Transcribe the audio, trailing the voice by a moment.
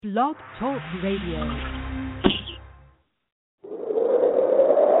Blog Talk Radio.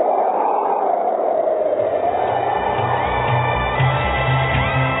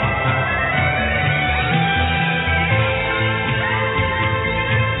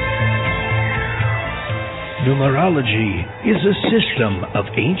 Numerology is a system of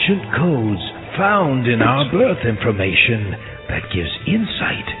ancient codes found in our birth information that gives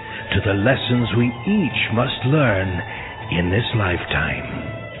insight to the lessons we each must learn in this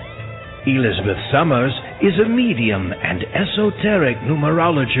lifetime. Elizabeth Summers is a medium and esoteric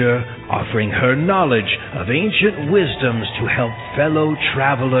numerologer offering her knowledge of ancient wisdoms to help fellow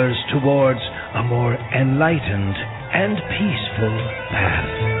travelers towards a more enlightened and peaceful path.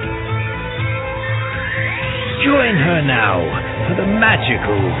 Join her now for the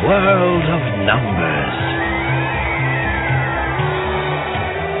magical world of numbers.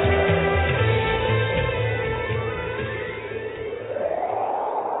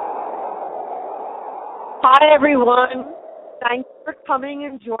 Hi, everyone. Thanks for coming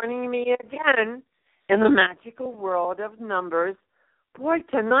and joining me again in the magical world of numbers. Boy,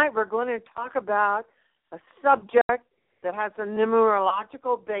 tonight we're going to talk about a subject that has a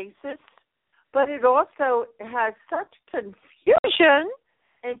numerological basis, but it also has such confusion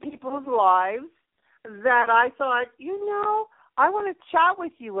in people's lives that I thought, I want to chat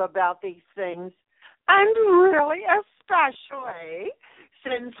with you about these things, and really especially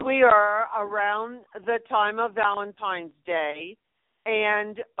since we are around the time of Valentine's Day,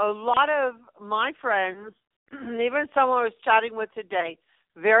 and a lot of my friends, even someone I was chatting with today,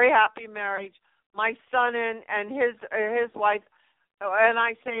 very happy marriage, my son and his wife, and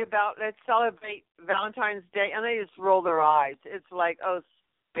I say about let's celebrate Valentine's Day, and they just roll their eyes. It's like, oh,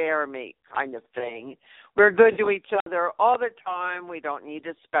 spare me kind of thing. We're good to each other all the time. We don't need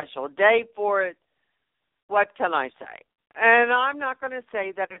a special day for it. What can I say? And I'm not going to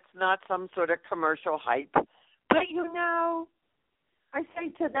say that it's not some sort of commercial hype. But, I say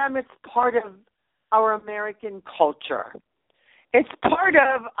to them it's part of our American culture. It's part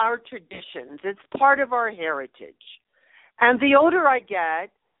of our traditions. It's part of our heritage. And the older I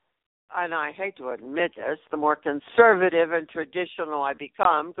get, and I hate to admit this, the more conservative and traditional I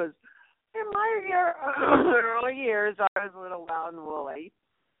become, because in my early years I was a little loud and woolly.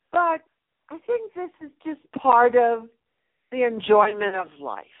 But I think this is just part of the enjoyment of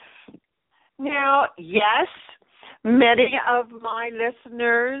life. Now, yes, many of my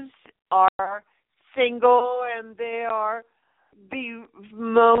listeners are single and they are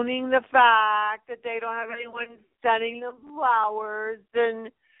bemoaning the fact that they don't have anyone sending them flowers and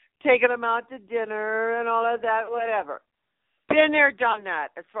taking them out to dinner and all of that, whatever. Been there, done that,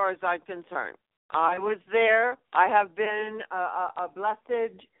 as far as I'm concerned. I was there. I have been a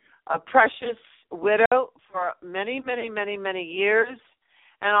blessed, a precious widow for many, many, many, many years.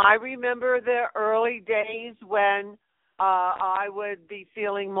 And I remember the early days when I would be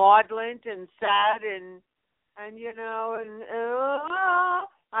feeling maudlin and sad and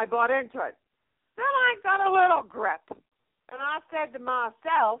I bought into it. Then I got a little grip. And I said to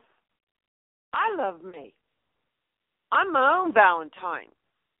myself, I love me. I'm my own Valentine.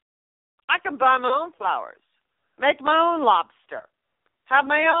 I can buy my own flowers, make my own lobster, have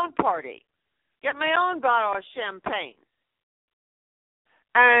my own party, get my own bottle of champagne.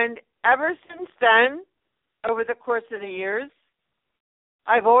 And ever since then, over the course of the years,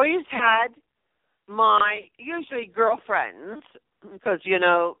 I've always had my usually girlfriends, because,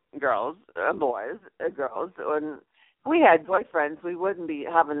 girls, boys, girls, when we had boyfriends, we wouldn't be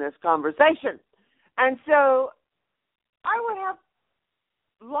having this conversation. And so I would have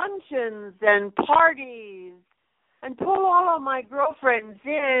luncheons and parties and pull all of my girlfriends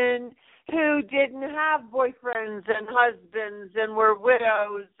in who didn't have boyfriends and husbands and were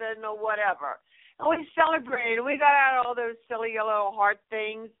widows and whatever. And we celebrated. We got out all those silly little heart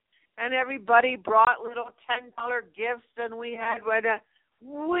things, and everybody brought little $10 gifts, and we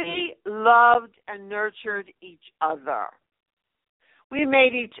loved and nurtured each other. We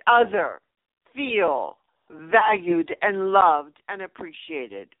made each other feel valued and loved and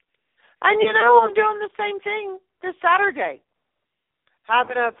appreciated. And, I'm doing the same thing this Saturday.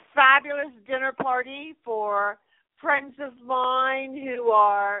 Having a fabulous dinner party for friends of mine who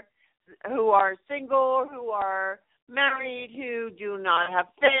are single, who are married, who do not have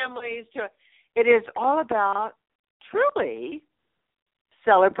families. It is all about truly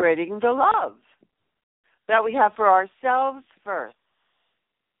celebrating the love that we have for ourselves first.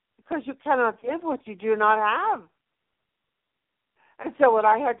 Because you cannot give what you do not have. And so when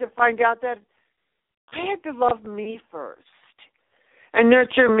I had to find out that I had to love me first and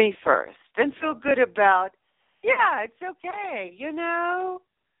nurture me first and feel good about, it's okay,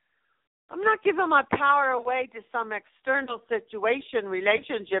 not giving my power away to some external situation,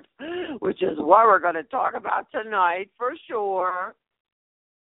 relationships, which is what we're going to talk about tonight for sure.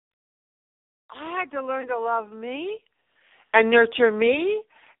 I had to learn to love me and nurture me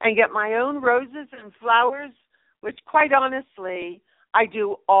and get my own roses and flowers, which quite honestly, I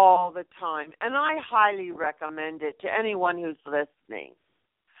do all the time. And I highly recommend it to anyone who's listening.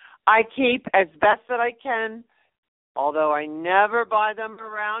 I keep as best that I can, although I never buy them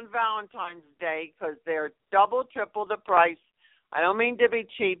around Valentine's Day because they're double, triple the price. I don't mean to be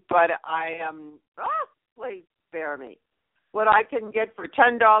cheap, but I am, please spare me. What I can get for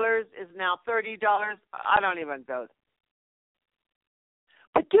 $10 is now $30. I don't even go there.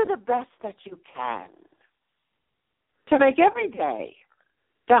 But do the best that you can to make every day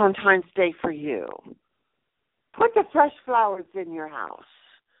Valentine's Day for you. Put the fresh flowers in your house.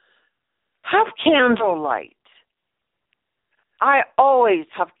 Have candlelight. I always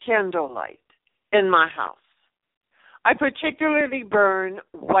have candlelight in my house. I particularly burn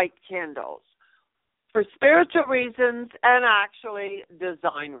white candles for spiritual reasons and actually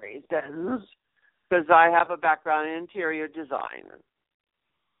design reasons, because I have a background in interior design.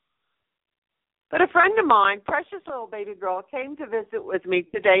 But a friend of mine, precious little baby girl, came to visit with me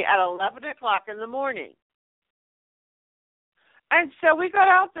today at 11 o'clock in the morning. And so we got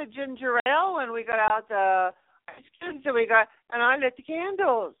out the ginger ale and we got out the ice cream, and I lit the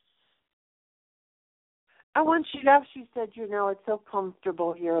candles. And when she left, she said, it's so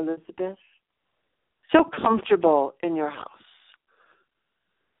comfortable here, Elizabeth. So comfortable in your house.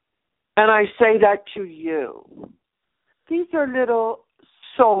 And I say that to you. These are little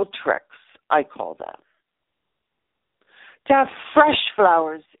soul tricks, I call them. To have fresh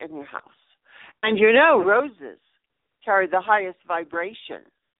flowers in your house. And roses carry the highest vibration.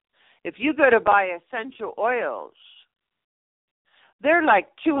 If you go to buy essential oils, they're like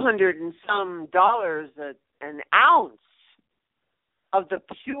 $200 and some an ounce of the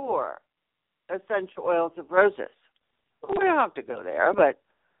pure essential oils of roses. Well, we don't have to go there, but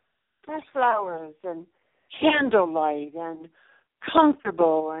fresh flowers and candlelight and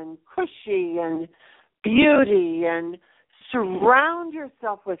comfortable and cushy and beauty, and surround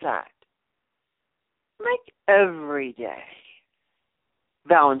yourself with that. Make every day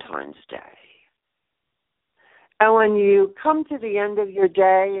Valentine's Day. And when you come to the end of your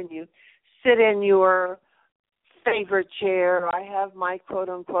day and you sit in your favorite chair, I have my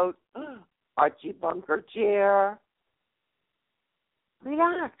quote-unquote Archie Bunker chair,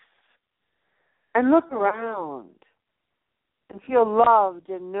 relax and look around and feel loved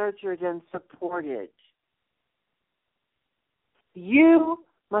and nurtured and supported. You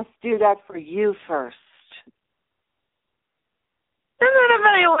must do that for you first. And then if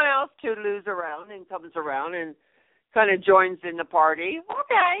anyone else toodaloos around and comes around and kind of joins in the party,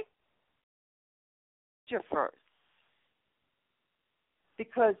 okay. You're first.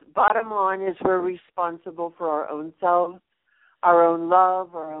 Because bottom line is we're responsible for our own selves, our own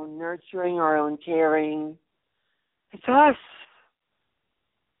love, our own nurturing, our own caring. It's us.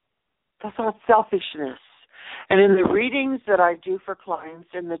 That's not selfishness. And in the readings that I do for clients,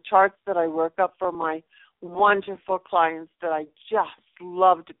 in the charts that I work up for my wonderful clients that I just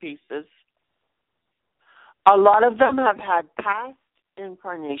love to pieces, a lot of them have had past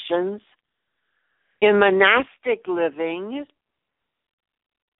incarnations in monastic living,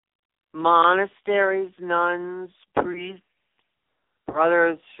 monasteries, nuns, priests,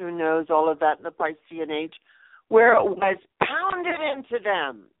 brothers, who knows all of that in the Piscean age, where it was pounded into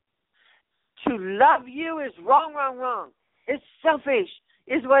them. To love you is wrong. It's selfish,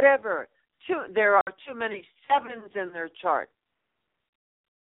 is whatever. There are too many sevens in their chart.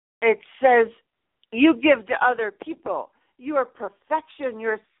 It says you give to other people. Your perfection,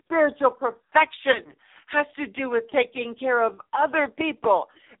 your spiritual perfection has to do with taking care of other people.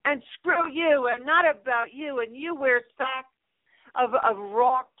 And screw you, and not about you. And you wear socks of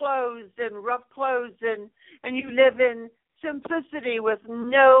raw clothes and rough clothes, and you live in simplicity with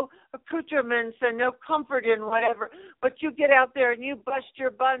no accoutrements and no comfort in whatever. But you get out there and you bust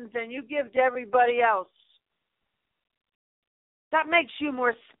your buns and you give to everybody else. That makes you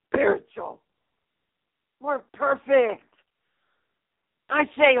more spiritual, more perfect. I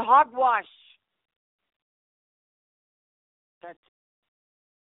say hogwash. That's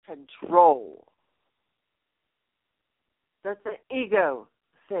control. That's an ego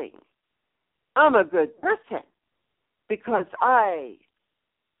thing. I'm a good person because I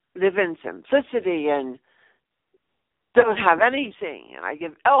live in simplicity and don't have anything. And I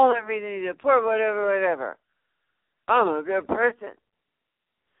give all everything to the poor, whatever. I'm a good person.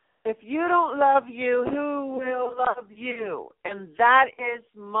 If you don't love you, who will love you? And that is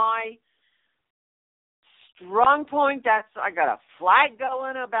my strong point. I got a flag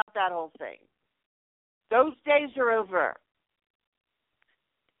going about that whole thing. Those days are over.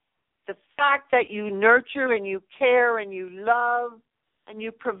 The fact that you nurture and you care and you love and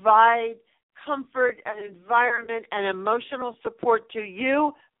you provide comfort and environment and emotional support to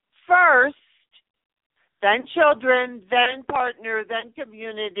you first, then children, then partner, then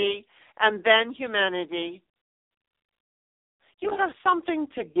community, and then humanity. You have something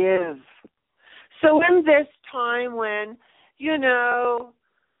to give. So in this time when,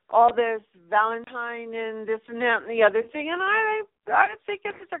 all this Valentine and this and that and the other thing, and I think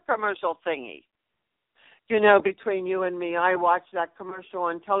it is a commercial thingy. Between you and me, I watch that commercial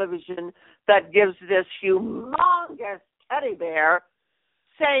on television that gives this humongous teddy bear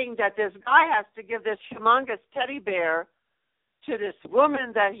saying that this guy has to give this humongous teddy bear to this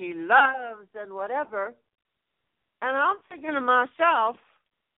woman that he loves and whatever. And I'm thinking to myself,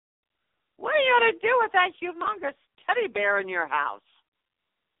 what are you going to do with that humongous teddy bear in your house?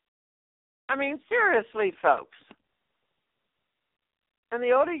 I mean, seriously, folks. And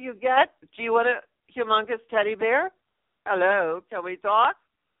the older you get, do you want a humongous teddy bear? Hello, can we talk?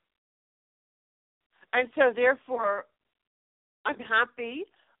 And so, therefore, I'm happy.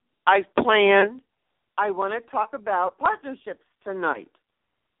 I've planned. I want to talk about partnerships tonight.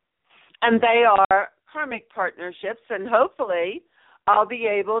 And they are karmic partnerships, and hopefully I'll be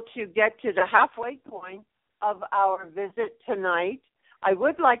able to get to the halfway point of our visit tonight. I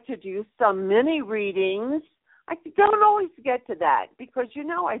would like to do some mini readings. I don't always get to that because,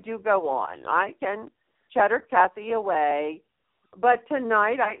 I do go on. I can chatter Kathy away. But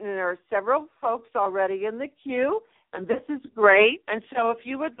tonight, there are several folks already in the queue, and this is great. And so if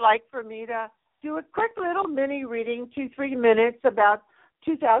you would like for me to do a quick little mini reading, 2-3 minutes about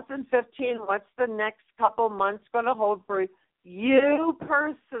 2015, what's the next couple months going to hold for you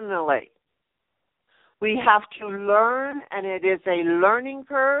personally? We have to learn, and it is a learning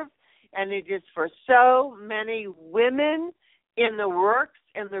curve, and it is for so many women in the works,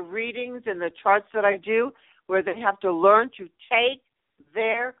 in the readings, in the charts that I do, where they have to learn to take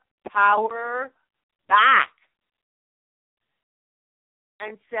their power back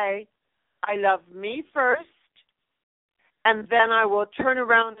and say, I love me first, and then I will turn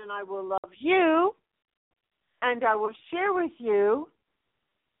around and I will love you, and I will share with you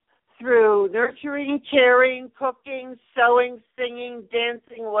through nurturing, caring, cooking, sewing, singing,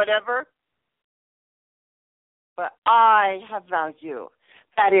 dancing, whatever. But I have value.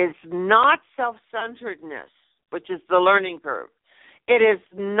 That is not self-centeredness, which is the learning curve. It is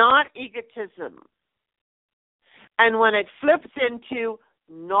not egotism. And when it flips into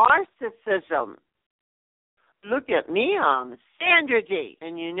narcissism, look at me, I'm Sandra D.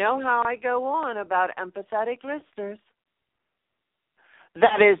 And you know how I go on about empathetic listeners.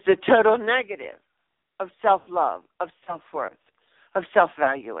 That is the total negative of self-love, of self-worth, of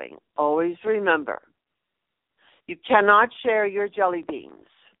self-valuing. Always remember, you cannot share your jelly beans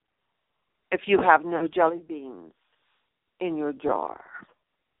if you have no jelly beans in your jar.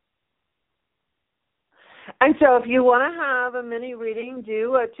 And so if you want to have a mini reading,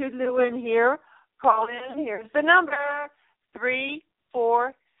 do a toodaloo in here, call in. Here's the number,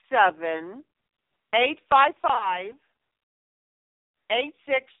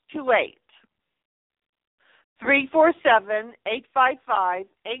 347-855-8628.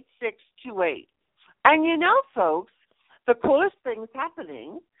 347-855-8628. And folks, the coolest thing's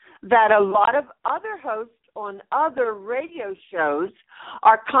happening that a lot of other hosts on other radio shows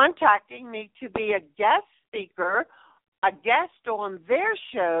are contacting me to be a guest speaker, a guest on their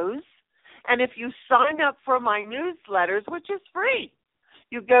shows. And if you sign up for my newsletters, which is free,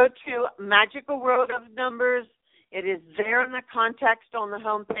 you go to Magical World of Numbers. It is there in the context on the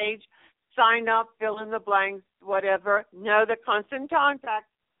homepage. Sign up, fill in the blanks, whatever. Know the Constant Contact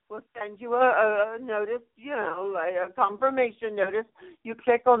will send you a notice, a confirmation notice. You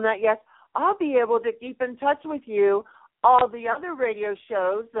click on that, yes. I'll be able to keep in touch with you. All the other radio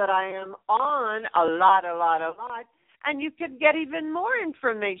shows that I am on, a lot. And you can get even more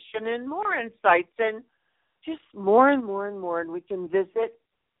information and more insights and just more and more and more. And we can visit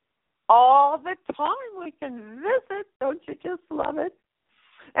all the time. We can visit. Don't you just love it?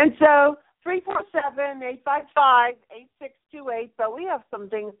 And so 347-855-8628. But we have some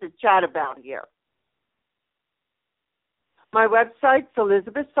things to chat about here. My website's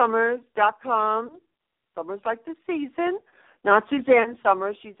ElizabethSummers.com. Summers like the season. Not Suzanne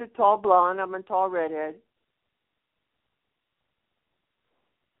Summers. She's a tall blonde. I'm a tall redhead.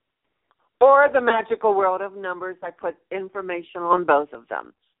 Or the Magical World of Numbers. I put information on both of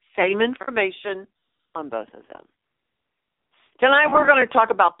them. Same information on both of them. Tonight we're going to talk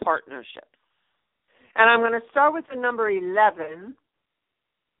about partnerships. And I'm going to start with the number 11,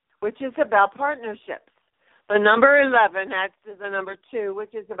 which is about partnerships. The number 11 adds to the number 2,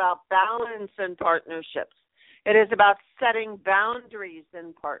 which is about balance in partnerships. It is about setting boundaries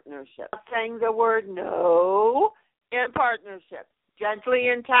in partnerships, saying the word no in partnerships, gently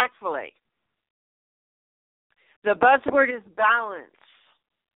and tactfully. The buzzword is balance.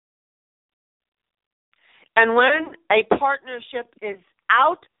 And when a partnership is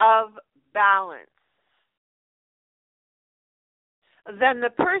out of balance, then the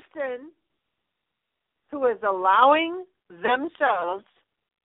person who is allowing themselves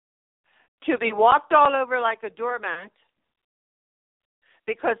to be walked all over like a doormat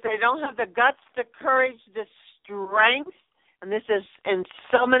because they don't have the guts, the courage, the strength, and this is in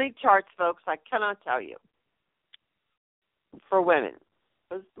so many charts, folks, I cannot tell you, for women.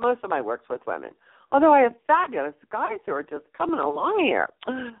 Because most of my work's with women. Although I have fabulous guys who are just coming along here.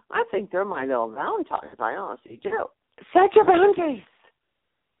 I think they're my little Valentines. I honestly do. Set your boundaries.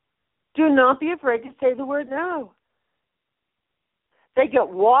 Do not be afraid to say the word no. They get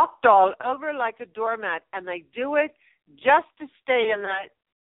walked all over like a doormat, and they do it just to stay in that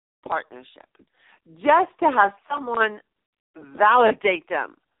partnership, just to have someone validate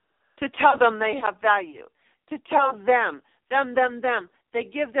them, to tell them they have value, to tell them. They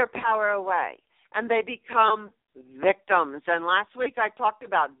give their power away, and they become victims. And last week I talked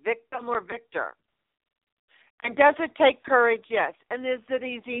about victim or victor. And does it take courage? Yes. And is it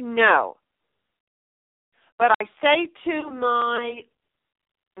easy? No. But I say to my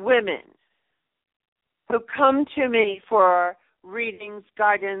women who come to me for readings,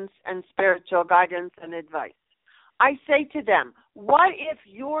 guidance, and spiritual guidance and advice, I say to them, what if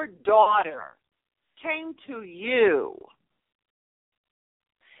your daughter came to you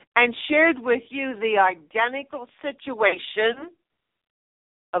and shared with you the identical situation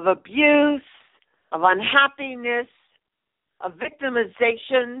of abuse, of unhappiness, of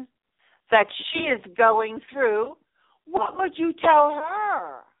victimization that she is going through? What would you tell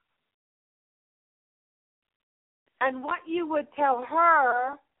her? And what you would tell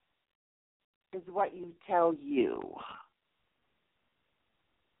her is what you tell you.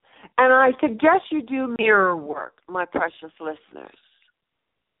 And I suggest you do mirror work, my precious listeners.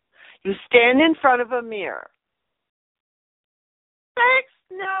 You stand in front of a mirror. Makes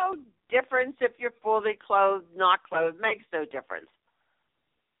no difference if you're fully clothed, not clothed. Makes no difference.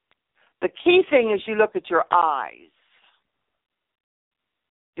 The key thing is you look at your eyes.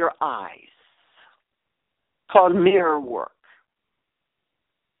 Your eyes. Called mirror work.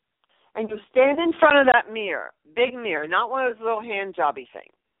 And you stand in front of that mirror, big mirror, not one of those little hand jobby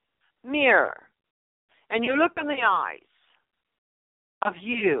things. Mirror. And you look in the eyes of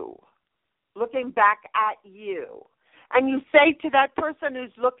you, looking back at you. And you say to that person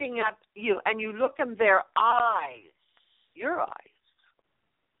who's looking at you, and you look in their eyes, your eyes,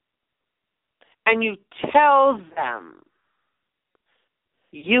 and you tell them,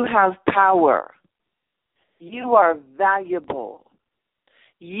 you have power. You are valuable.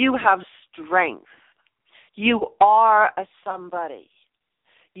 You have strength. You are a somebody.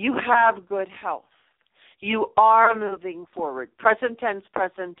 You have good health. You are moving forward. Present tense,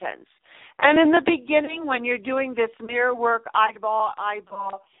 present tense. And in the beginning, when you're doing this mirror work, eyeball,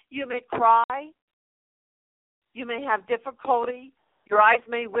 you may cry. You may have difficulty. Your eyes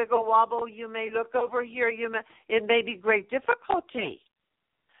may wiggle wobble. You may look over here. It may be great difficulty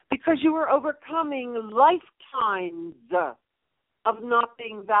because you are overcoming lifetimes of not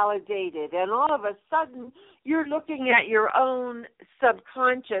being validated. And all of a sudden, you're looking at your own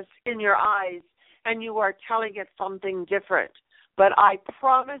subconscious in your eyes, and you are telling it something different. But I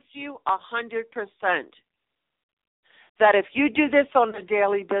promise you 100% that if you do this on a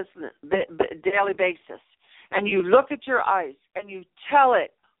daily basis, and you look at your eyes and you tell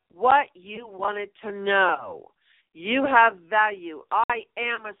it what you want it to know, you have value. I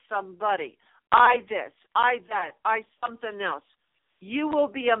am a somebody. I this, I that, I something else. You will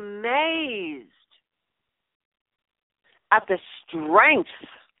be amazed at the strength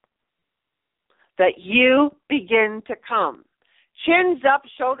that you begin to come. Chins up,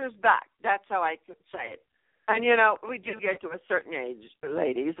 shoulders back. That's how I could say it. And, we do get to a certain age,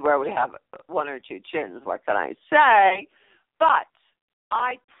 ladies, where we have one or two chins. What can I say? But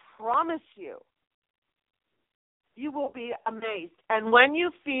I promise you, you will be amazed. And when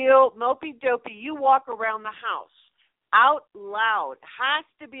you feel mopey-dopey, you walk around the house out loud. Has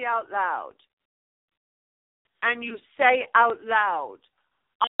to be out loud. And you say out loud,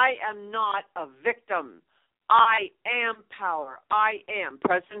 I am not a victim. I am power. I am.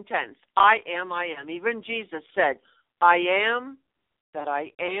 Present tense. I am. Even Jesus said, I am that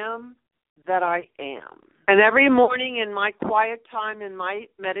I am that I am. And every morning in my quiet time, in my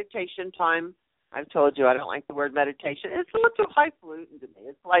meditation time, I've told you I don't like the word meditation. It's a little highfalutin to me.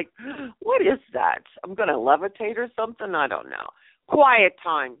 It's like, what is that? I'm going to levitate or something? I don't know. Quiet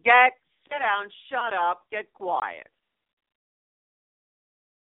time. Sit down, shut up, get quiet.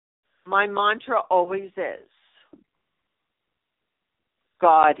 My mantra always is,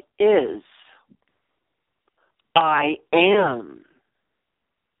 God is, I am,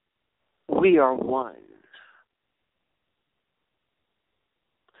 we are one.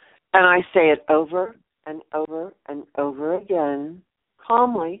 And I say it over and over and over again,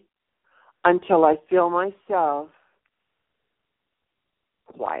 calmly, until I feel myself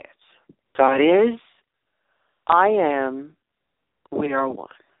quiet. God is, I am, we are one.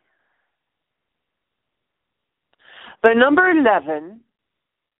 The number 11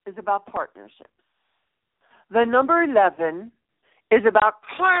 is about partnerships. The number 11 is about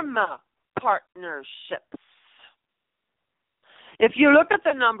karma partnerships. If you look at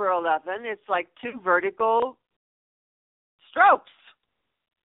the number 11, it's like two vertical strokes.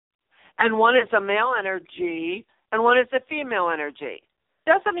 And one is a male energy and one is a female energy. It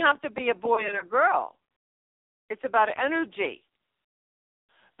doesn't have to be a boy and a girl. It's about energy.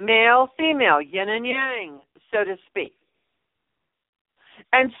 Male, female, yin and yang, so to speak.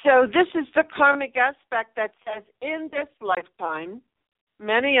 And so this is the karmic aspect that says in this lifetime,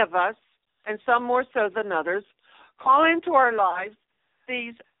 many of us, and some more so than others, call into our lives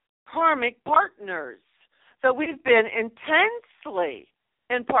these karmic partners. So we've been intensely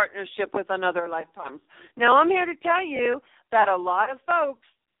in partnership with another lifetimes. Now I'm here to tell you that a lot of folks,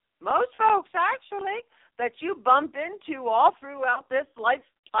 most folks actually, that you bump into all throughout this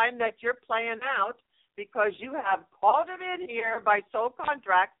lifetime that you're playing out, because you have called them in here by soul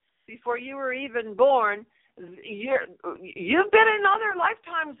contract before you were even born, you've been in other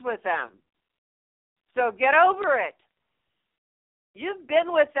lifetimes with them. So get over it. You've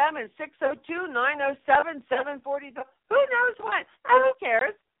been with them in 602, 907, 740, who knows what? And who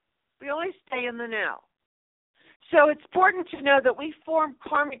cares? We only stay in the now. So it's important to know that we form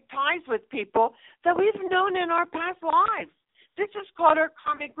karmic ties with people that we've known in our past lives. This is called our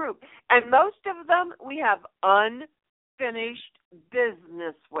karmic group. And most of them we have unfinished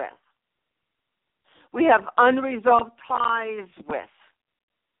business with. We have unresolved ties with.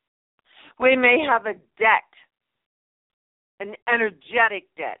 We may have a debt, an energetic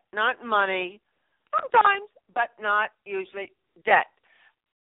debt, not money, sometimes, but not usually debt.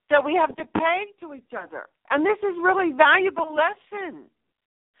 So we have to pay to each other. And this is really valuable lesson.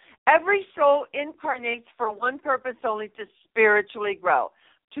 Every soul incarnates for one purpose only, to spiritually grow,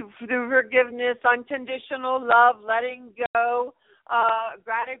 through forgiveness, unconditional love, letting go,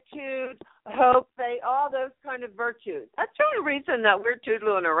 gratitude, hope, all those kind of virtues. That's the only reason that we're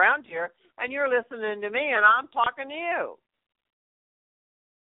tootling around here and you're listening to me and I'm talking to you.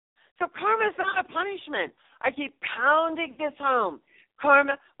 So karma is not a punishment. I keep pounding this home.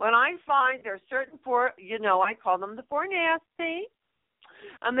 Karma, when I find there's certain I call them the four nasty.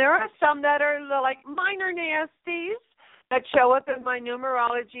 And there are some that are like minor nasties that show up in my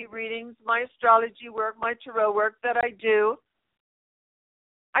numerology readings, my astrology work, my tarot work that I do.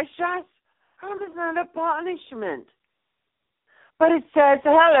 Karma is not a punishment. But it says,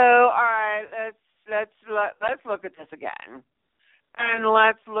 hello, all right, let's look at this again. And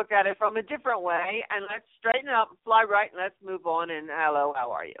let's look at it from a different way, and let's straighten up and fly right, and let's move on, and hello,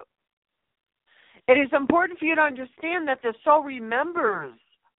 how are you? It is important for you to understand that the soul remembers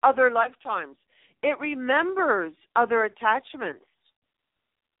other lifetimes. It remembers other attachments.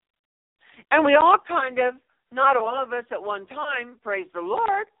 And we all not all of us at one time, praise the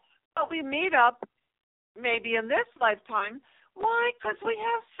Lord, but we meet up maybe in this lifetime. Why? Because we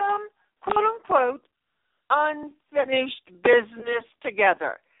have some, quote-unquote, unfinished business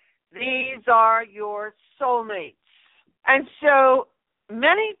together. These are your soulmates. And so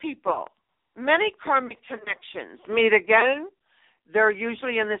many people, many karmic connections meet again. They're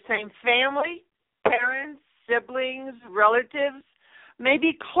usually in the same family, parents, siblings, relatives,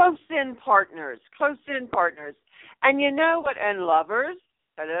 maybe close-in partners. And you know what? And lovers,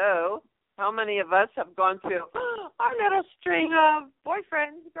 hello, how many of us have gone through our little string of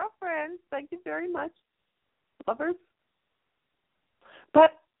boyfriends, girlfriends, thank you very much, lovers.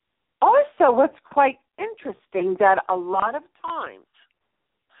 But also what's quite interesting that a lot of times,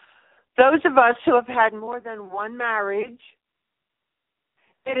 those of us who have had more than one marriage,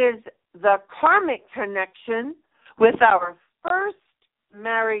 it is the karmic connection with our first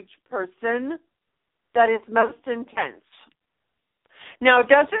marriage person that is most intense. Now, it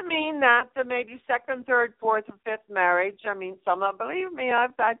doesn't mean that the maybe second, third, fourth, or fifth marriage. I mean, believe me, I've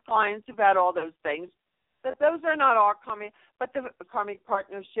had clients who've had all those things. That those are not all karmic, but the karmic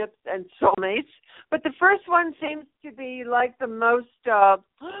partnerships and soulmates. But the first one seems to be like the most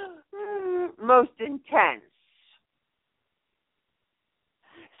intense.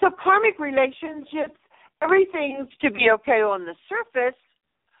 So karmic relationships, everything's to be okay on the surface,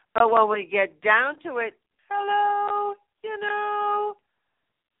 but when we get down to it, hello,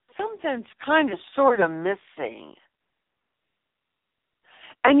 something's kind of sort of missing.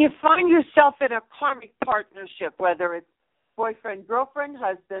 And you find yourself in a karmic partnership, whether it's boyfriend, girlfriend,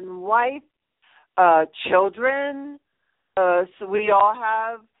 husband, wife, children. So we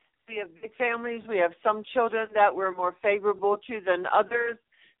have big families. We have some children that we're more favorable to than others.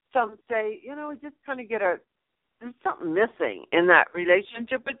 Some say, we just kind of there's something missing in that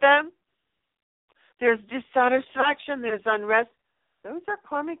relationship with them. There's dissatisfaction. There's unrest. Those are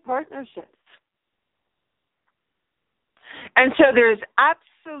karmic partnerships. And so there's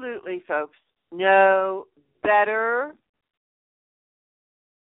absolutely, folks, no better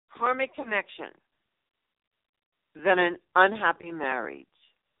karmic connection than an unhappy marriage.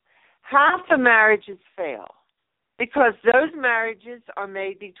 Half the marriages fail because those marriages are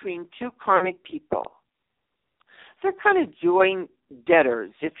made between two karmic people. They're kind of joint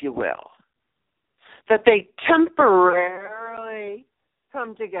debtors, if you will, that they temporarily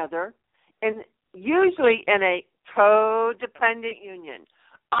come together, and usually in a codependent union.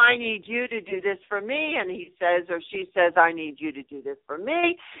 I need you to do this for me, and he says or she says, I need you to do this for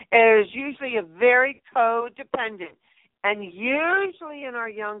me. It is usually a very codependent, and usually in our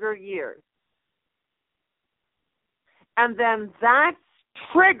younger years. And then that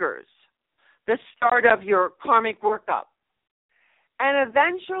triggers the start of your karmic workup. And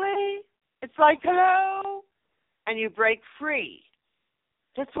eventually, it's like, hello, and you break free.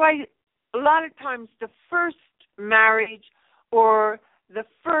 That's why a lot of times the first marriage or the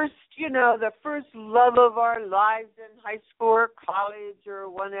first love of our lives in high school or college or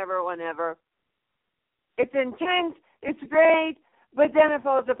whenever, it's intense, it's great, but then it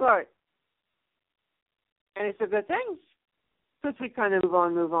falls apart. And it's a good thing because we kind of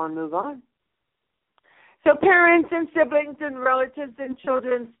move on. So parents and siblings and relatives and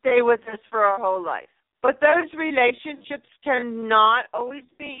children stay with us for our whole life. But those relationships cannot always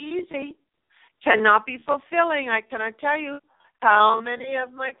be easy, cannot be fulfilling. I cannot tell you how many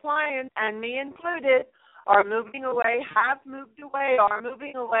of my clients, and me included, are moving away, have moved away, are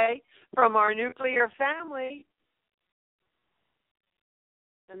moving away from our nuclear family.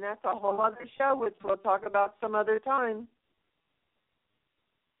 And that's a whole other show, which we'll talk about some other time.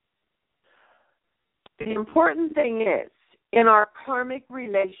 The important thing is, in our karmic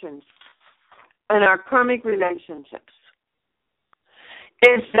relationships,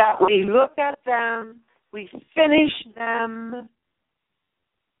 is that we look at them, we finish them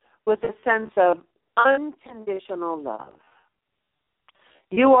with a sense of unconditional love.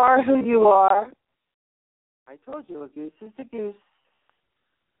 You are who you are. I told you, a goose is a goose.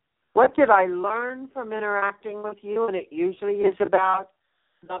 What did I learn from interacting with you? And it usually is about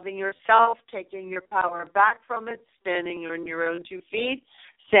loving yourself, taking your power back from it, standing on your own 2 feet,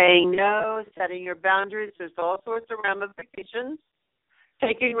 saying no, setting your boundaries. There's all sorts of ramifications.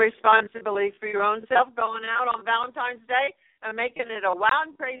 Taking responsibility for your own self, going out on Valentine's Day and making it a wild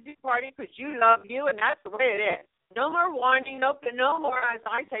and crazy party because you love you, and that's the way it is. No more whining, no more, as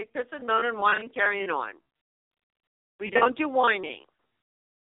I say, pissing, moaning, whining, carrying on. We don't do whining.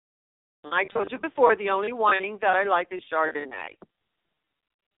 I told you before, the only whining that I like is Chardonnay.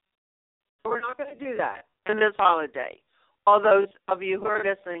 We're not going to do that in this holiday. All those of you who are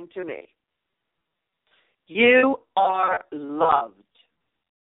listening to me, you are loved.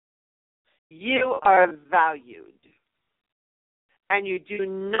 You are valued. And you do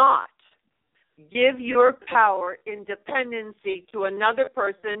not give your power in dependency to another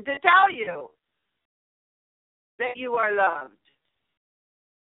person to tell you that you are loved.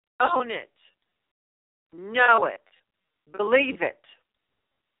 Own it. Know it. Believe it.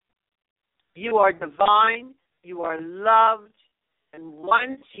 You are divine. You are loved. And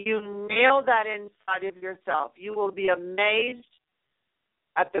once you nail that inside of yourself, you will be amazed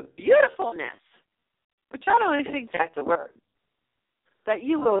at the beautifulness, which I don't even think that's a word, that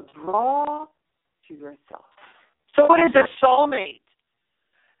you will draw to yourself. So what is a soulmate?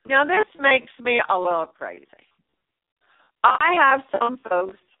 Now, this makes me a little crazy. I have some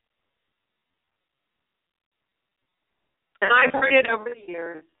folks, and I've heard it over the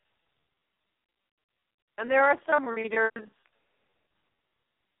years, and there are some readers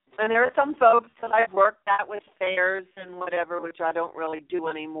And there are some folks that I've worked at with fairs and whatever, which I don't really do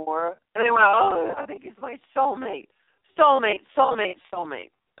anymore. And they went, oh, I think he's my soulmate. Soulmate, soulmate,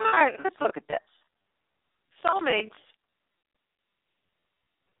 soulmate. All right, let's look at this. Soulmates.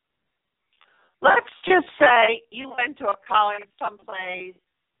 Let's just say you went to a college someplace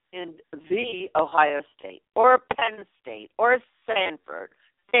in the Ohio State or Penn State or Stanford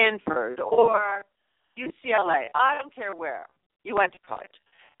or UCLA. I don't care where you went to college.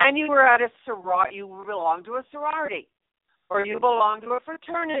 And you were at a sorority, you belonged to a sorority, or you belonged to a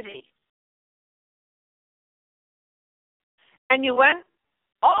fraternity. And you went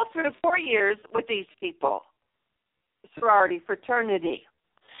all through 4 years with these people, sorority, fraternity.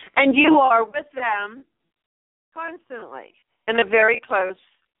 And you are with them constantly in a very close,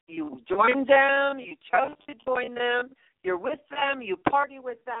 you joined them, you chose to join them, you're with them, you party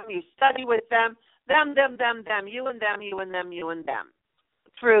with them, you study with them, them, you and them, you and them, you and them.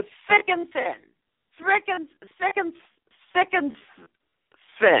 Through thick and thin,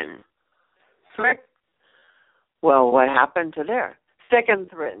 well, what happened to there? Thick and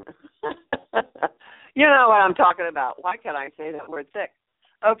thin. You know what I'm talking about. Why can't I say that word thick?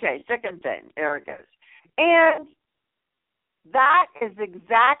 Okay, thick and thin. There it goes. And that is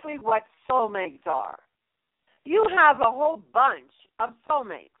exactly what soulmates are. You have a whole bunch of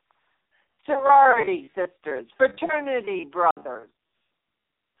soulmates. Sorority sisters, fraternity brothers.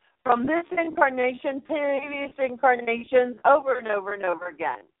 From this incarnation, previous incarnations, over and over and over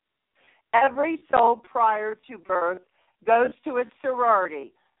again. Every soul prior to birth goes to its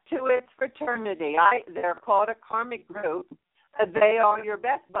sorority, to its fraternity. They're called a karmic group. They are your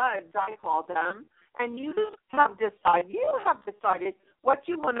best buds, I call them. And you have decided what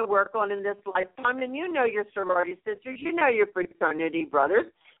you want to work on in this lifetime. And you know your sorority sisters, you know your fraternity brothers.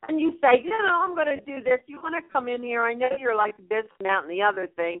 And you say, I'm going to do this. You want to come in here. I know you're like this and that and the other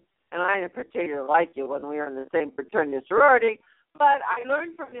thing. And I didn't particularly like you when we were in the same fraternity sorority. But I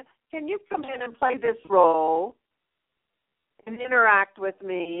learned from you, can you come in and play this role and interact with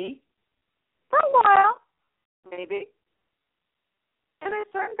me for a while, maybe, in a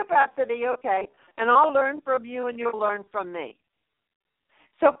certain capacity, okay, and I'll learn from you and you'll learn from me.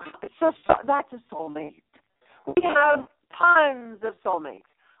 So that's a soulmate. We have tons of soulmates.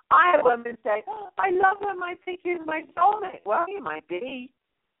 I have women say, I love him, I think he's my soulmate. Well, he might be,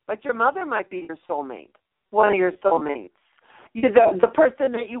 but your mother might be your soulmate, one of your soulmates. The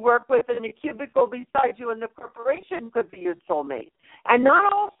person that you work with in the cubicle beside you in the corporation could be your soulmate. And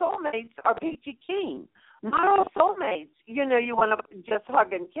not all soulmates are peachy keen. Not all soulmates, you want to just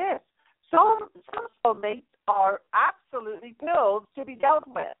hug and kiss. Some soulmates are absolutely pills to be dealt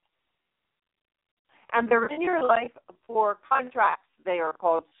with. And they're in your life for contracts. They are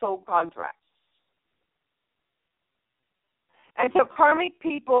called soul contracts. And so karmic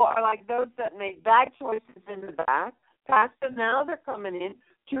people are like those that made bad choices in the past, and now they're coming in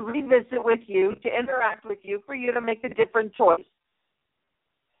to revisit with you, to interact with you, for you to make a different choice.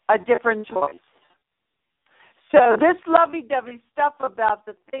 A different choice. So this lovey-dovey stuff about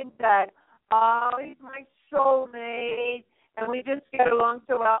the thing that, he's my soulmate, and we just get along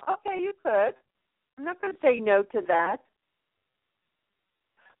so well, okay, you could. I'm not going to say no to that.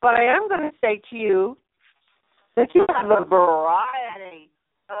 But I am going to say to you that you have a variety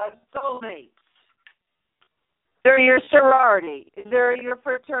of soulmates. They're your sorority. They're your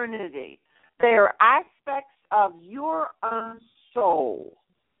fraternity. They are aspects of your own soul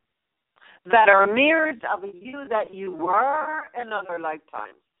that are mirrors of you that you were in other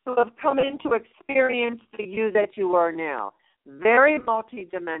lifetimes, who have come in to experience the you that you are now. Very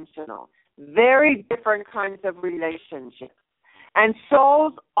multidimensional, very different kinds of relationships. And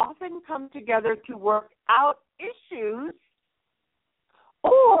souls often come together to work out issues,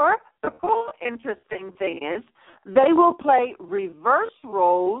 or the cool, interesting thing is they will play reverse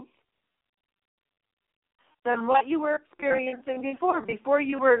roles than what you were experiencing before. Before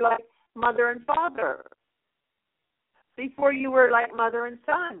you were like mother and father. Before you were like mother and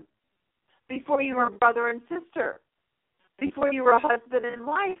son. Before you were brother and sister. Before you were husband and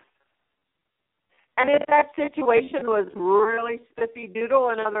wife. And if that situation was really spiffy doodle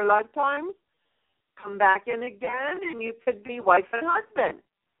in other lifetimes, come back in again and you could be wife and husband.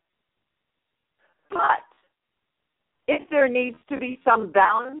 But if there needs to be some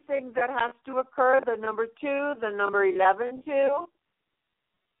balancing that has to occur, the number 2, the number 11 too,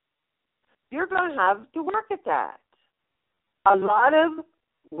 you're going to have to work at that. A lot of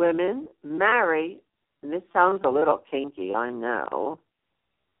women marry, and this sounds a little kinky, I know,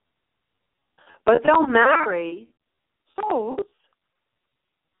 but they'll marry souls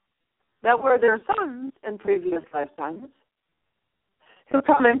that were their sons in previous lifetimes who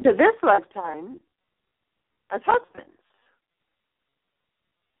come into this lifetime as husbands.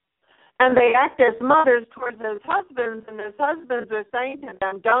 And they act as mothers towards those husbands, and those husbands are saying to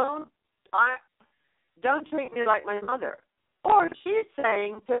them, don't treat me like my mother. Or she's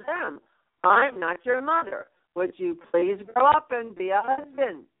saying to them, I'm not your mother. Would you please grow up and be a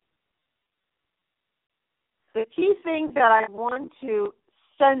husband? The key thing that I want to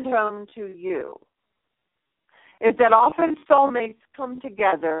send home to you is that often soulmates come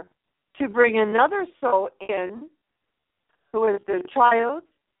together to bring another soul in who is their child,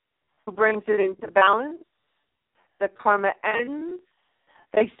 who brings it into balance. The karma ends.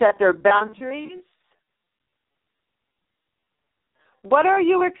 They set their boundaries. What are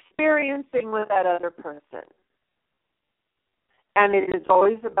you experiencing with that other person? And it is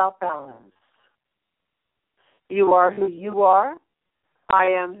always about balance. You are who you are. I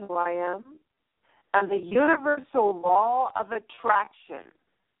am who I am. And the universal law of attraction.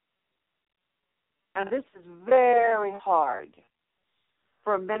 And this is very hard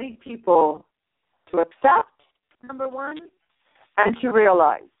for many people to accept, number one, and to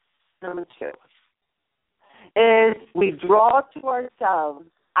realize, number two, is we draw to ourselves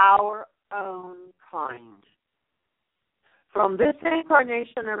our own kind from this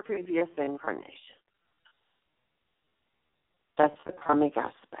incarnation or previous incarnation. That's the karmic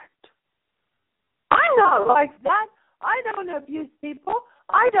aspect. I'm not like that. I don't abuse people.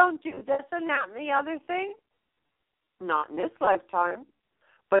 I don't do this and that and the other thing. Not in this lifetime,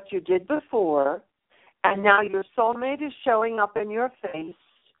 but you did before, and now your soulmate is showing up in your face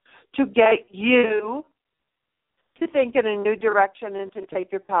to get you to think in a new direction and to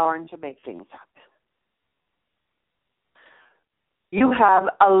take your power and to make things happen. You have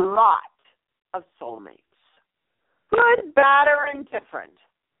a lot of soulmates. Good, bad, or indifferent.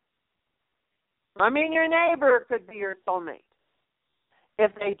 I mean, your neighbor could be your soulmate.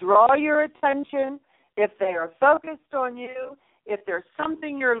 If they draw your attention, if they are focused on you, if there's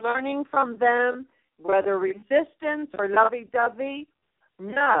something you're learning from them, whether resistance or lovey-dovey,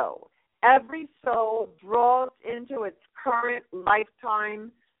 no. Every soul draws into its current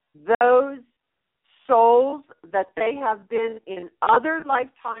lifetime those souls that they have been in other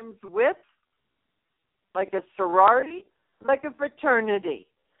lifetimes with, like a sorority, like a fraternity.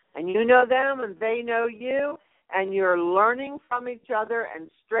 And you know them and they know you, and you're learning from each other and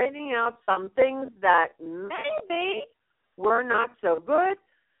straightening out some things that maybe were not so good,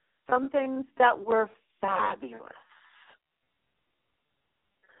 some things that were fabulous.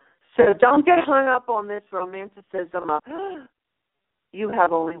 So don't get hung up on this romanticism of, you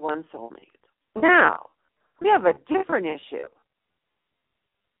have only one soulmate. Now, we have a different issue.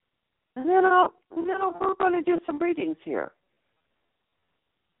 And then we're going to do some readings here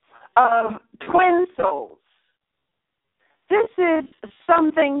of twin souls. This is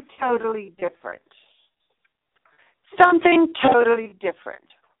something totally different. Something totally different.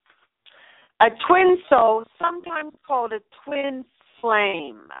 A twin soul, sometimes called a twin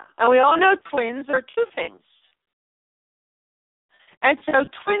flame. And we all know twins are two things. And so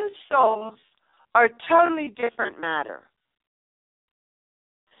twin souls are totally different matter.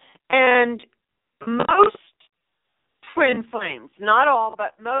 And most twin flames, not all,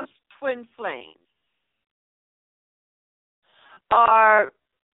 but most twin flames are,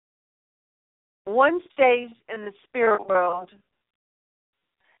 one stays in the spirit world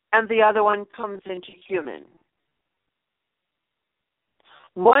and the other one comes into human.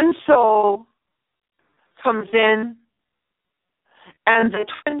 One soul comes in and the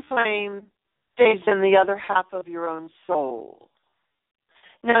twin flame stays in the other half of your own soul.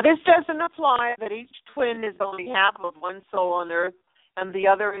 Now, this doesn't apply that each twin is only half of one soul on earth and the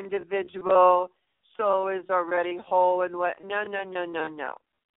other individual soul is already whole and what. No.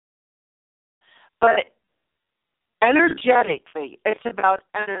 But energetically, it's about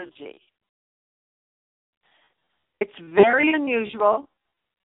energy. It's very unusual.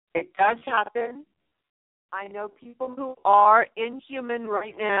 It does happen. I know people who are inhuman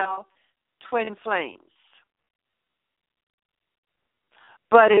right now, twin flames.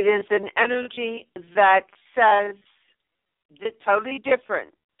 But it is an energy that says totally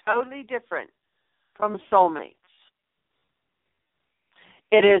different from soulmates.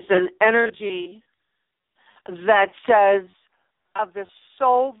 It is an energy that says of the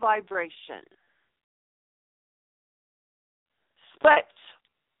soul vibration. Split.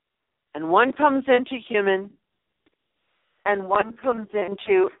 And one comes into human, and one comes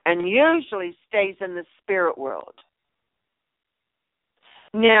into, and usually stays in the spirit world.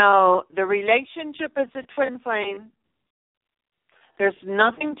 Now, the relationship is a twin flame. There's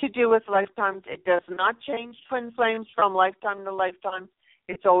nothing to do with lifetimes. It does not change twin flames from lifetime to lifetime.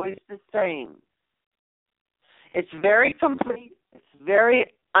 It's always the same. It's very complete. It's very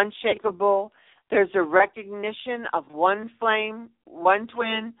unshakable. There's a recognition of one flame, one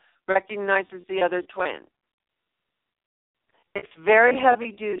twin recognizes the other twin. It's very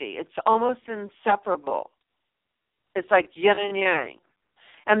heavy duty. It's almost inseparable. It's like yin and yang.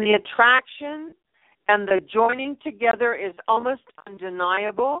 And the attraction and the joining together is almost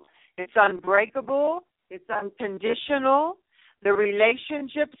undeniable. It's unbreakable. It's unconditional. The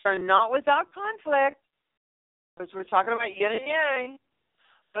relationships are not without conflict, because we're talking about yin and yang.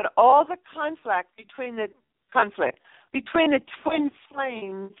 But all the conflict between the twin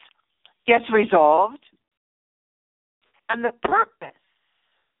flames gets resolved. And the purpose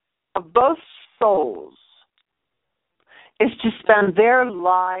of both souls is to spend their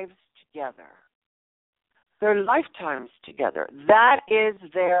lives together, their lifetimes together. That is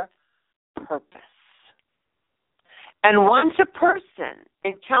their purpose. And once a person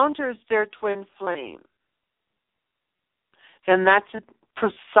encounters their twin flame, then that's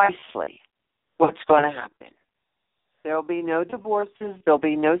precisely what's going to happen. There'll be no divorces. There'll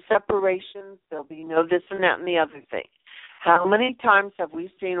be no separations. There'll be no this and that and the other thing. How many times have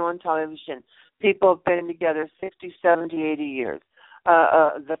we seen on television people have been together 60, 70, 80 years?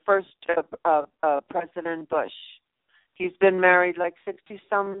 The first President Bush, he's been married like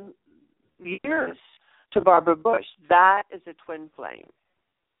 60-some years to Barbara Bush. That is a twin flame.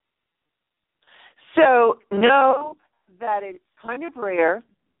 So know that it's kind of rare.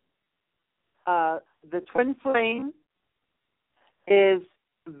 The twin flame is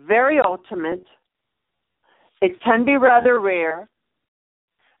very ultimate. It can be rather rare.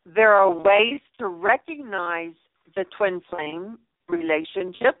 There are ways to recognize the twin flame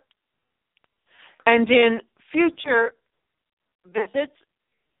relationship. And in future visits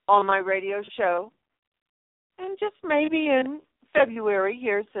on my radio show, and just maybe in February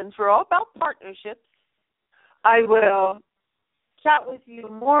here, since we're all about partnerships, I will chat with you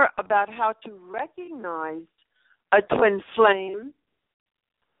more about how to recognize a twin flame.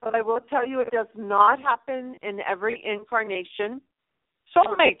 But I will tell you, it does not happen in every incarnation.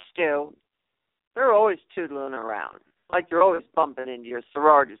 Soulmates do. They're always tootling around, like you're always bumping into your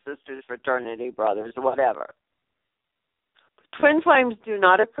sorority sisters, fraternity brothers, or whatever. Twin flames do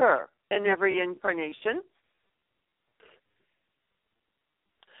not occur in every incarnation.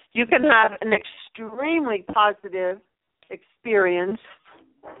 You can have an extremely positive experience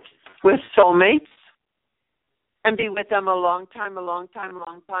with soulmates and be with them a long time.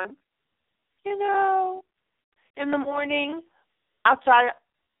 You know, in the morning, outside,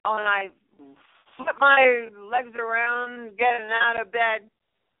 when I flip my legs around, getting out of bed,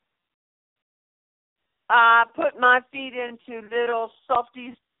 put my feet into little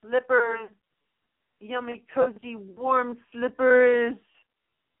softy slippers, yummy, cozy, warm slippers.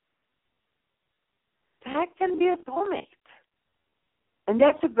 That can be a soulmate. And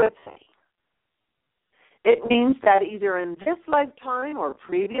that's a good thing. It means that either in this lifetime or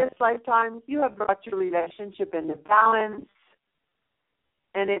previous lifetimes, you have brought your relationship into balance,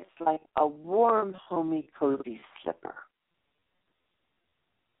 and it's like a warm, homey, cozy slipper.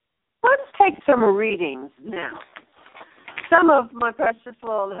 Let's take some readings now. Some of my precious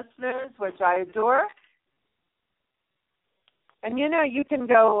little listeners, which I adore, and you know, you can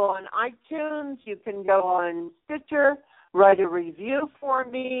go on iTunes, you can go on Stitcher, write a review for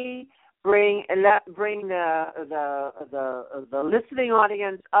me, bring the listening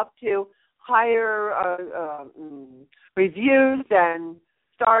audience up to higher reviews and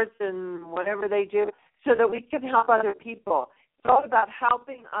stars and whatever they do, so that we can help other people. It's all about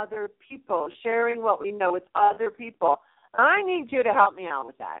helping other people, sharing what we know with other people. And I need you to help me out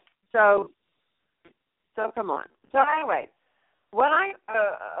with that. So come on. So anyway, when I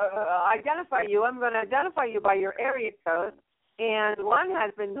identify you, I'm going to identify you by your area code. And one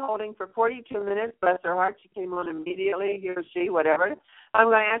has been holding for 42 minutes. Bless her heart, she came on immediately, he or she, whatever. I'm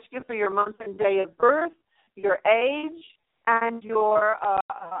going to ask you for your month and day of birth, your age, and your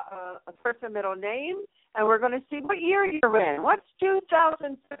first and middle name. And we're going to see what year you're in. What's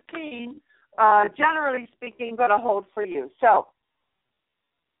 2015, generally speaking, going to hold for you? So,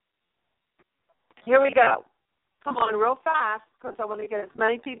 here we go. Come on real fast, because I want to get as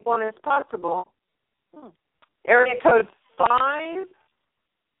many people in as possible. Area code 5.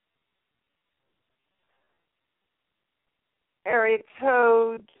 Area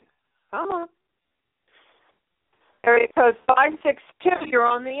code, come on. Area code 562, you're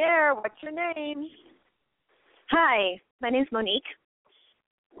on the air. What's your name? Hi, my name's Monique.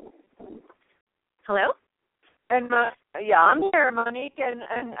 Hello? And yeah, I'm here, Monique.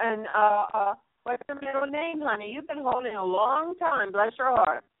 And What's your middle name, honey? You've been holding a long time. Bless your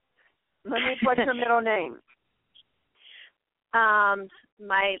heart. Monique, what's your middle name?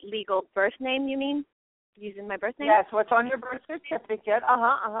 My legal birth name, you mean? Using my birth name? Yes, what's on your birth certificate?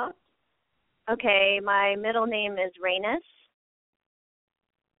 Okay, my middle name is Rainus.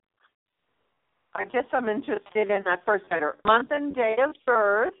 I guess I'm interested in that first letter. Month and day of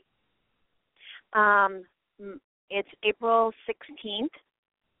birth. It's April 16th.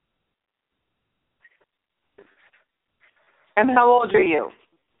 And how old are you?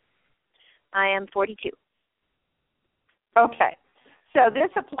 I am 42. Okay. So this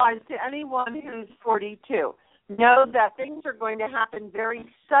applies to anyone who's 42. Know that things are going to happen very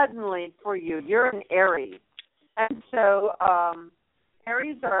suddenly for you. You're an Aries. And so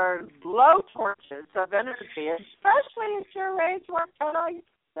Aries are blowtorches of energy, especially at your age. What can I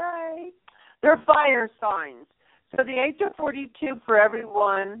say? They're fire signs. So the age of 42 for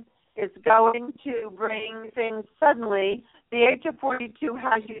everyone is going to bring things suddenly. The age of 42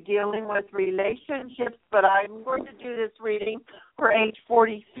 has you dealing with relationships, but I'm going to do this reading for age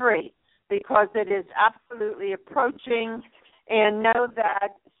 43 because it is absolutely approaching. And know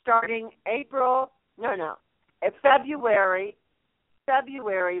that starting February,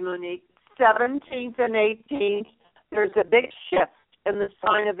 Monique, 17th and 18th, there's a big shift in the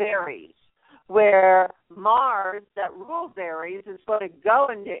sign of Aries, where Mars, that rules Aries, is going to go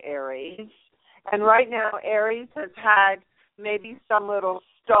into Aries. And right now, Aries has had maybe some little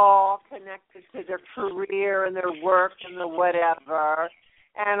stall connected to their career and their work and the whatever,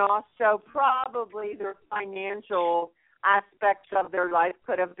 and also probably their financial aspects of their life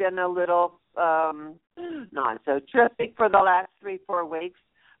could have been a little not so terrific for the last 3-4 weeks.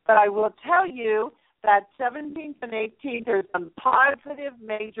 But I will tell you that 17th and 18th, there's some positive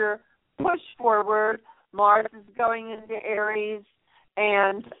major push forward. Mars is going into Aries,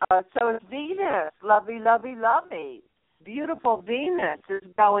 and so is Venus. Lovely. Beautiful Venus is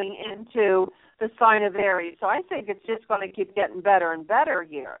going into the sign of Aries. So I think it's just going to keep getting better and better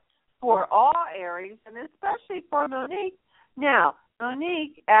here for all Aries, and especially for Monique. Now,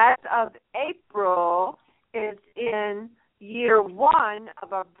 Monique, as of April, is in year 1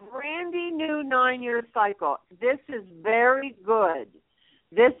 of a brandy new 9-year cycle. This is very good.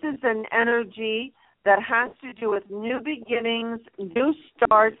 This is an energy that has to do with new beginnings, new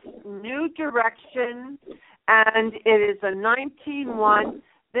starts, new direction, and it is a 19-1.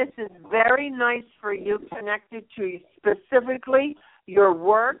 This is very nice for you, connected to specifically your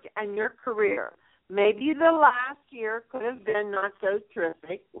work and your career. Maybe the last year could have been not so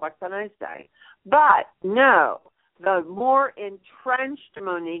terrific. What can I say? But no, the more entrenched,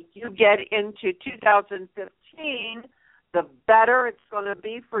 Monique, you get into 2015, the better it's going to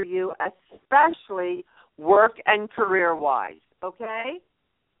be for you, especially work and career-wise. Okay?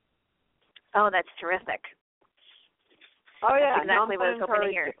 Oh, that's terrific. Oh, yeah. That's exactly what I was hoping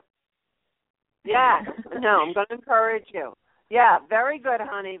to hear. Yeah. No, I'm going to encourage you. Yeah, very good,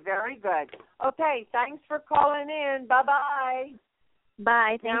 honey. Very good. Okay, thanks for calling in. Bye-bye.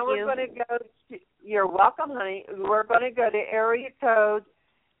 Bye. Thank you. Now we're going to go to, you're welcome, honey. We're going to go to area code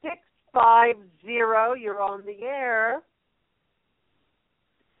 650. You're on the air.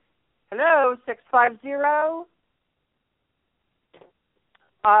 Hello, 650?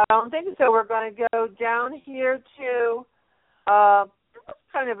 I don't think so. We're going to go down here to,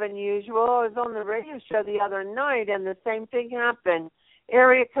 it's kind of unusual. I was on the radio show the other night, and the same thing happened.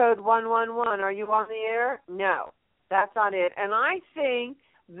 Area code 111. Are you on the air? No, that's not it. And I think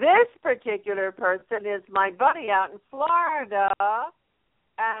this particular person is my buddy out in Florida,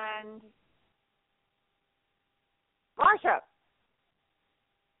 and Marsha.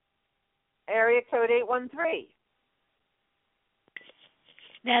 Area code 813.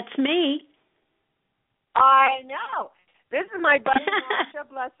 That's me. I know. This is my buddy Marsha,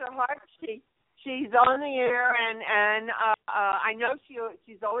 bless her heart. She's on the air, and I know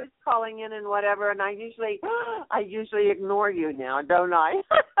she's always calling in and whatever. And I usually ignore you now, don't I?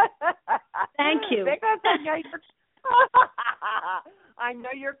 Thank you. Because I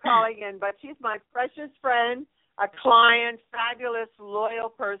know you're calling in, but she's my precious friend, a client, fabulous, loyal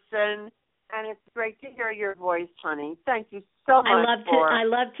person, and it's great to hear your voice, honey. Thank you so much. I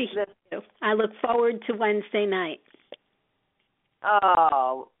love to hear you. I look forward to Wednesday night.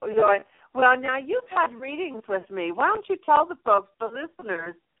 Oh, well, now you've had readings with me. Why don't you tell the folks, the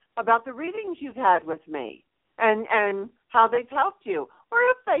listeners, about the readings you've had with me and how they've helped you, or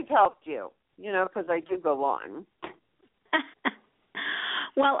if they've helped you, because I do go on.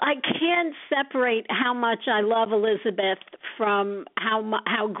 Well, I can't separate how much I love Elizabeth from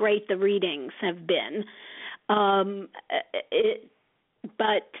how great the readings have been.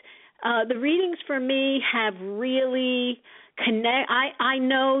 But The readings for me have really I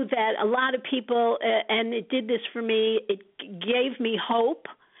know that a lot of people, and it did this for me. It gave me hope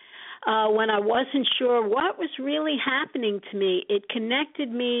when I wasn't sure what was really happening to me. It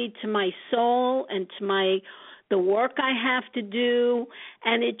connected me to my soul and to the work I have to do,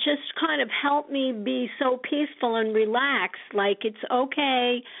 and it just kind of helped me be so peaceful and relaxed. Like, it's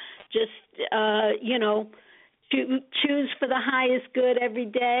okay, just choose for the highest good every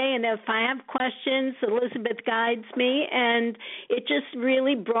day, and if I have questions, Elizabeth guides me, and it just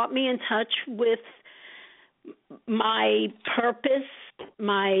really brought me in touch with my purpose,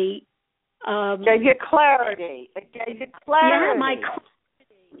 my gave you clarity. It gave you clarity. Yeah, my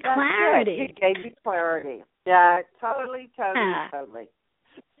clarity. It gave you clarity. Yeah, totally.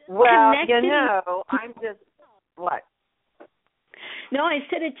 Well, I'm just what? No, I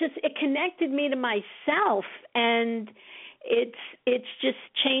said it connected me to myself, and it's just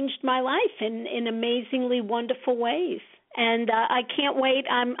changed my life in amazingly wonderful ways. And I can't wait.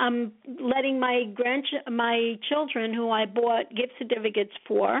 I'm letting my children, who I bought gift certificates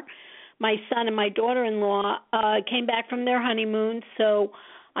for, my son and my daughter-in-law, came back from their honeymoon, so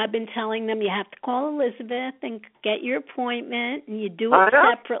I've been telling them, you have to call Elizabeth and get your appointment, and you do it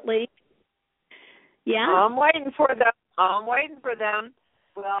separately. Yeah. I'm waiting for them.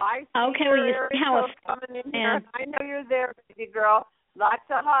 Well, I see your coming in here. I know you're there, baby girl. Lots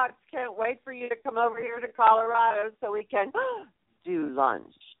of hugs. Can't wait for you to come over here to Colorado so we can do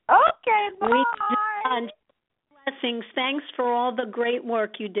lunch. Okay, bye. We do lunch. Blessings. Thanks for all the great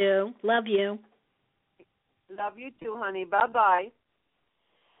work you do. Love you. Love you too, honey. Bye-bye.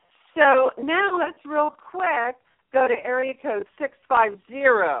 So now let's real quick go to area code 650.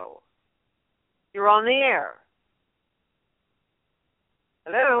 You're on the air.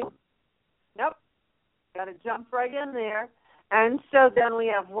 Hello? Nope. Got to jump right in there. And so then we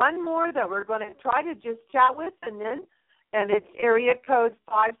have one more that we're going to try to just chat with, and it's area code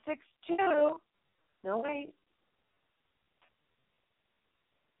 562. No, wait.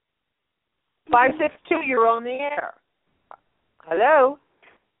 562, you're on the air. Hello?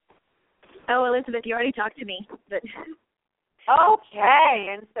 Oh, Elizabeth, you already talked to me. But okay,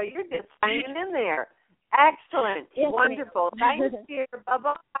 and so you're just hanging in there. Excellent. Yes, wonderful. Thanks, dear.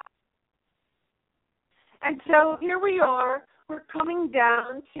 Bye-bye. And so here we are. We're coming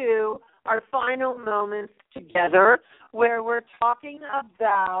down to our final moments together, where we're talking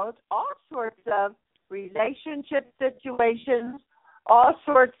about all sorts of relationship situations, all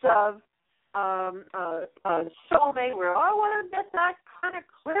sorts of soulmate. I want to get that kind of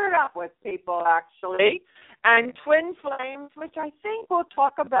cleared up with people, actually, and twin flames, which I think we'll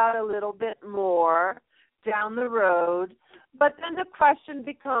talk about a little bit more down the road. But then the question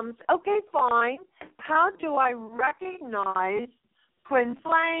becomes, okay, fine, how do I recognize twin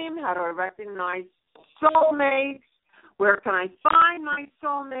flame? How do I recognize soulmates? Where can I find my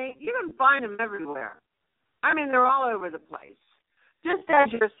soulmate? You can find them everywhere. I mean, they're all over the place. Just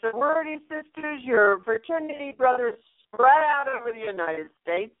as your sorority sisters, your fraternity brothers spread out over the United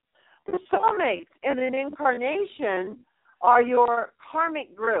States, the soulmates in an incarnation are your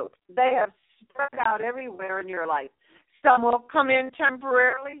karmic group. They have spread out everywhere in your life. Some will come in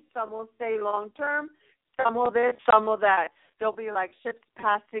temporarily, some will stay long-term, some will this, some will that. They'll be like ships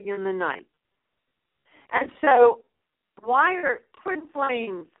passing in the night. And so why are twin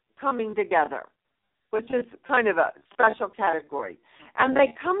flames coming together, which is kind of a special category? And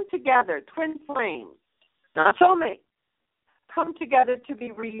they come together, twin flames, not soulmates, come together to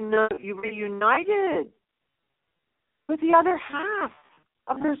be reunited with the other half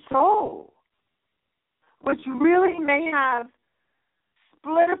of their soul, which really may have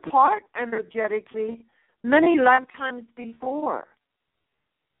split apart energetically many lifetimes before.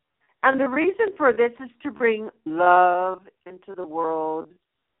 And the reason for this is to bring love into the world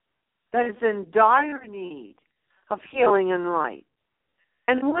that is in dire need of healing and light.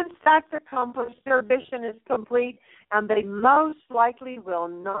 And once that's accomplished, their mission is complete, and they most likely will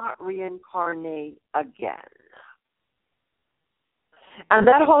not reincarnate again. And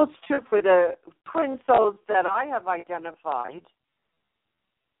that holds true for the twin souls that I have identified,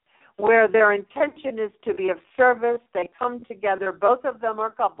 where their intention is to be of service. They come together. Both of them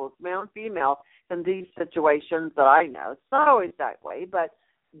are couples, male and female, in these situations that I know. It's not always that way,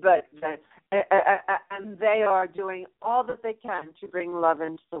 and they are doing all that they can to bring love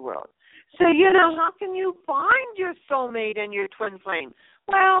into the world. So, how can you find your soulmate and your twin flame?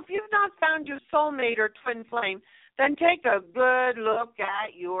 Well, if you've not found your soulmate or twin flame, then take a good look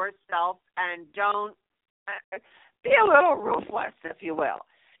at yourself and don't be a little ruthless, if you will.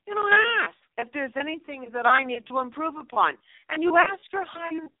 Ask if there's anything that I need to improve upon. And you ask your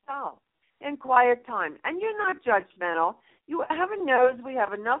higher self in quiet time. And you're not judgmental. Heaven knows we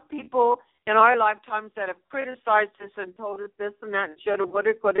have enough people in our lifetimes that have criticized us and told us this and that and shoulda,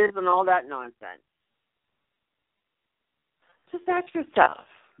 woulda, coulda, and all that nonsense. Just ask yourself,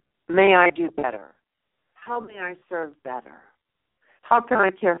 may I do better? How may I serve better? How can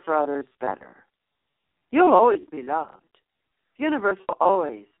I care for others better? You'll always be loved. The universe will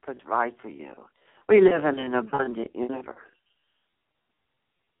always provide for you. We live in an abundant universe.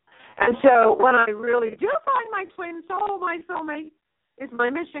 And so when I really do find my twin soul, my soulmate, is my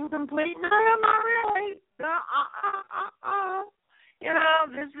mission complete? No, not really.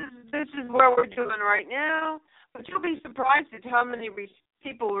 This is where we're doing right now. But you'll be surprised at how many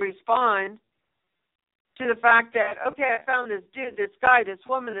people respond to the fact that, okay, I found this dude, this guy, this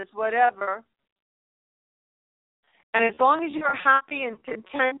woman, this whatever. And as long as you're happy and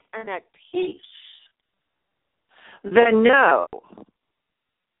content and at peace, then know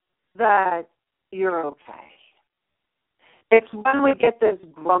that you're okay. It's when we get those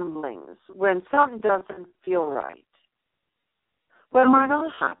grumblings, when something doesn't feel right, when we're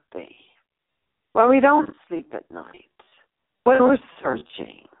not happy, when we don't sleep at night, when we're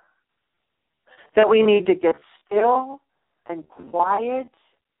searching, that we need to get still and quiet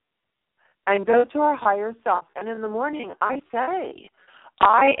and go to our higher self. And in the morning, I say,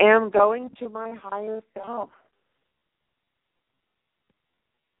 I am going to my higher self.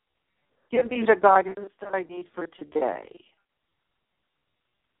 Give me the guidance that I need for today.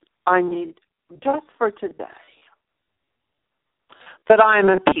 I need just for today. That I am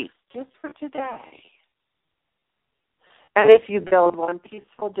at peace just for today. And if you build one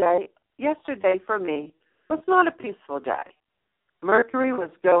peaceful day, yesterday for me was not a peaceful day. Mercury was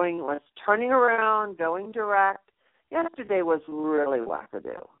turning around, going direct. Yesterday was really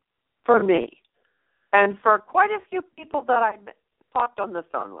wackadoo for me and for quite a few people that I talked on the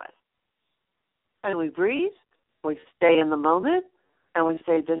phone with. And we breathe, we stay in the moment, and we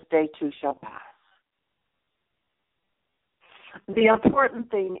say this day too shall pass. The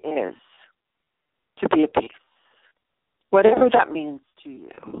important thing is to be at peace, whatever that means to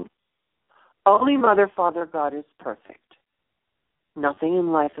you. Only Mother, Father, God is perfect. Nothing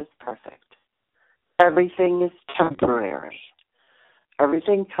in life is perfect. Everything is temporary.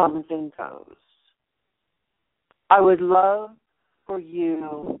 Everything comes and goes. I would love for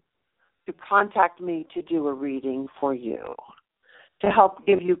you to contact me to do a reading for you, to help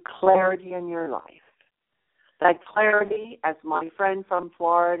give you clarity in your life. That clarity, as my friend from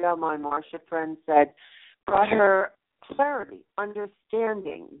Florida, my Marcia friend said, brought her clarity,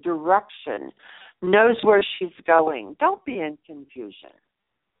 understanding, direction, knows where she's going. Don't be in confusion.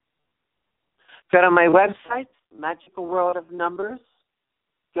 Go to my website, Magical World of Numbers.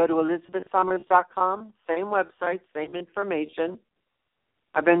 Go to ElizabethSummers.com. Same website, same information.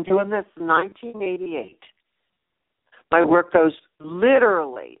 I've been doing this since 1988. My work goes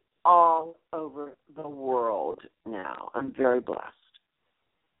literally all over the world now. I'm very blessed.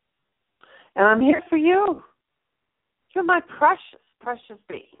 And I'm here for you. You're my precious, precious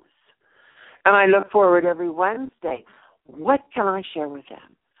beings. And I look forward every Wednesday. What can I share with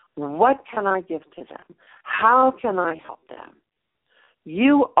them? What can I give to them? How can I help them?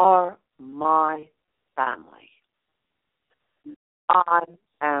 You are my family. I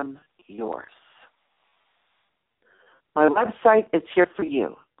am yours. My website is here for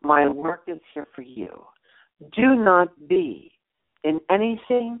you. My work is here for you. Do not be in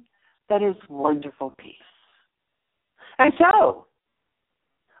anything that is wonderful peace. And so,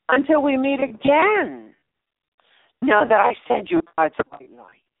 until we meet again, know that I send you God's white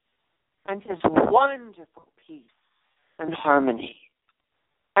light and His wonderful peace and harmony.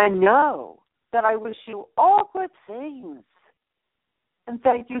 And know that I wish you all good things. And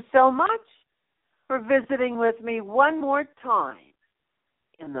thank you so much for visiting with me one more time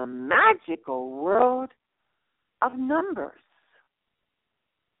in the magical world of numbers.